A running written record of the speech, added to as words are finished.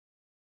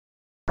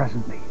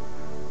Presently,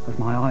 as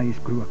my eyes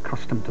grew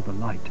accustomed to the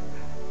light,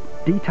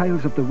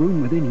 details of the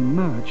room within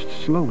emerged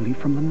slowly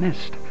from the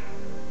mist.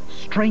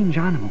 Strange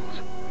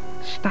animals,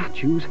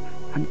 statues,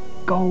 and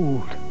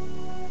gold.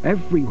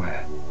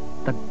 Everywhere,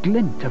 the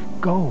glint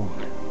of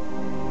gold.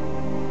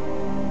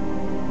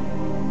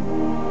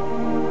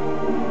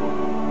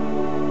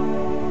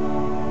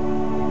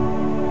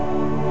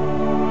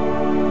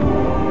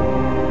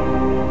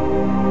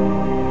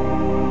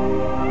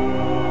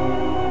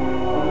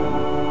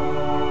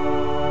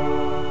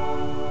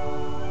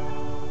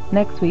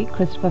 Next week,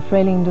 Christopher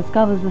Frayling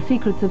discovers the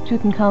secrets of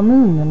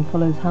Tutankhamun and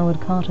follows Howard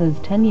Carter's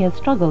 10-year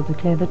struggle to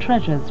clear the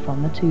treasures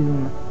from the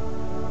tomb.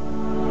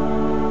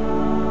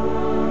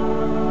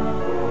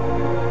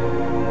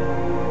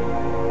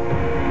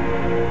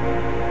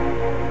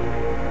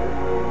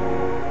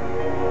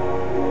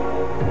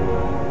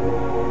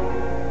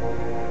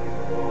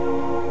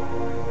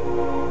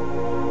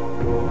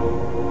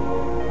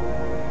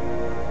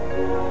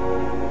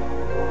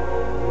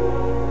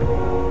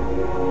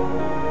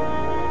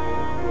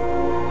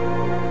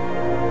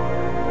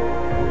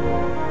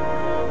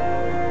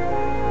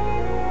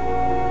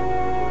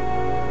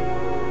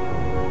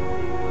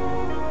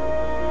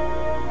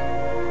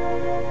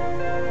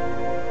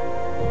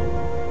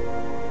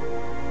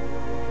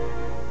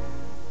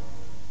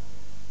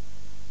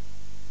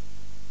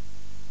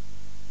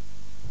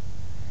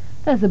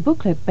 There's a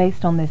booklet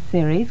based on this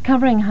series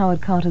covering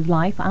Howard Carter's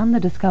life and the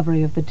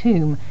discovery of the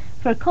tomb.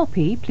 For a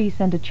copy, please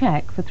send a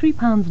cheque for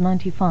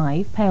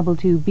 £3.95 payable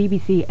to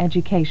BBC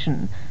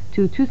Education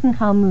to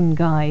Tutankhamun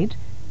Guide,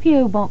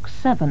 P.O. Box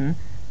 7,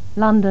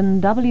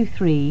 London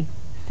W3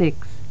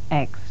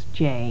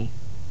 6XJ.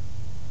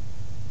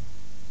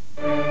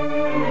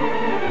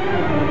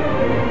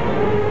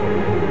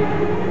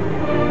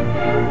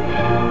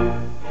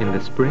 In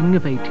the spring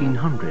of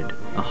 1800,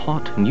 a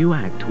hot new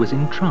act was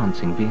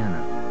entrancing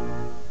Vienna.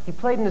 He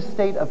played in a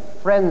state of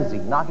frenzy,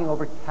 knocking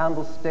over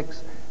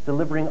candlesticks,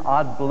 delivering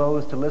odd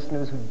blows to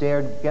listeners who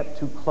dared get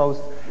too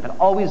close, and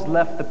always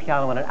left the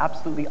piano in an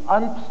absolutely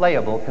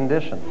unplayable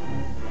condition.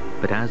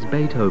 But as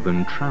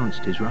Beethoven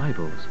trounced his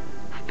rivals,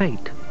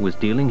 fate was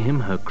dealing him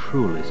her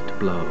cruelest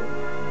blow.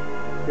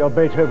 Your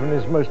Beethoven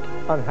is most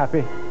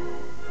unhappy.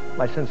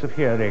 My sense of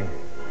hearing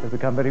has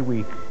become very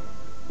weak.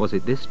 Was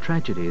it this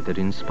tragedy that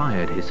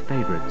inspired his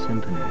favorite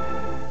symphony?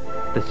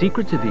 The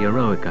secrets of the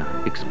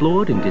Eroica,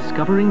 explored in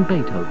Discovering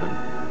Beethoven,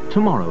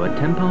 tomorrow at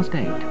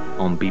 8:10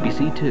 on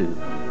BBC2.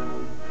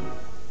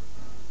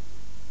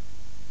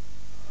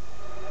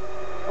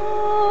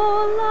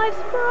 Oh,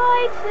 life's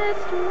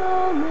brightest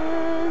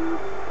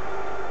moments,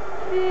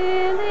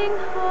 filling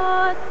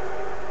hearts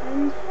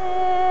and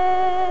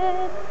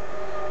heads,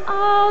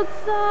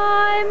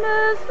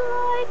 Alzheimer's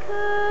like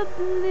a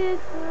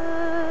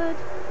blizzard,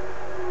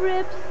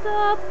 rips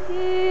up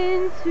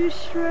into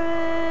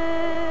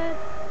shreds.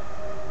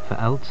 For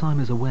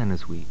Alzheimer's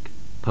Awareness Week,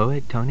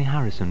 poet Tony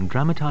Harrison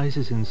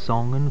dramatizes in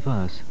song and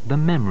verse the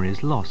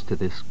memories lost to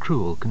this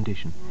cruel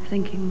condition.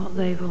 Thinking what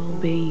they've all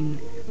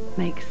been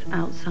makes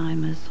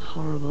Alzheimer's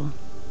horrible,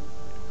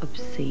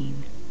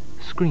 obscene.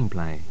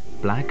 Screenplay,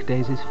 Black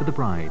Daisies for the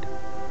Bride,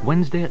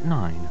 Wednesday at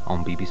 9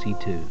 on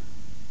BBC2.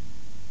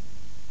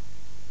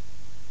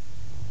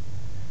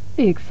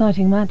 The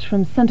exciting match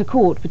from centre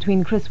court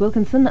between Chris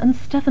Wilkinson and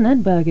Stefan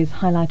Edberg is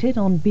highlighted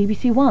on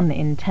BBC1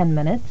 in 10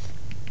 minutes.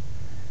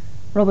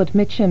 Robert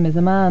Mitchum is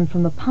a man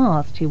from the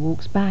past. He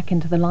walks back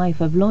into the life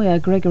of lawyer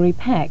Gregory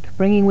Peck,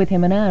 bringing with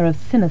him an air of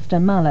sinister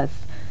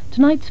malice.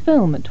 Tonight's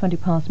film at 20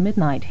 past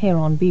midnight here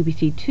on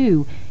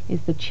BBC2 is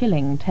the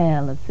chilling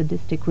tale of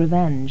sadistic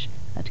revenge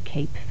at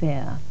Cape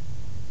Fear.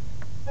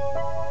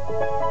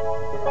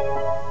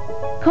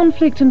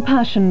 Conflict and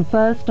passion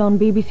first on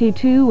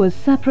BBC2 as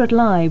separate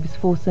lives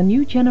force a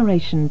new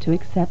generation to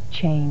accept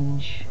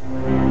change.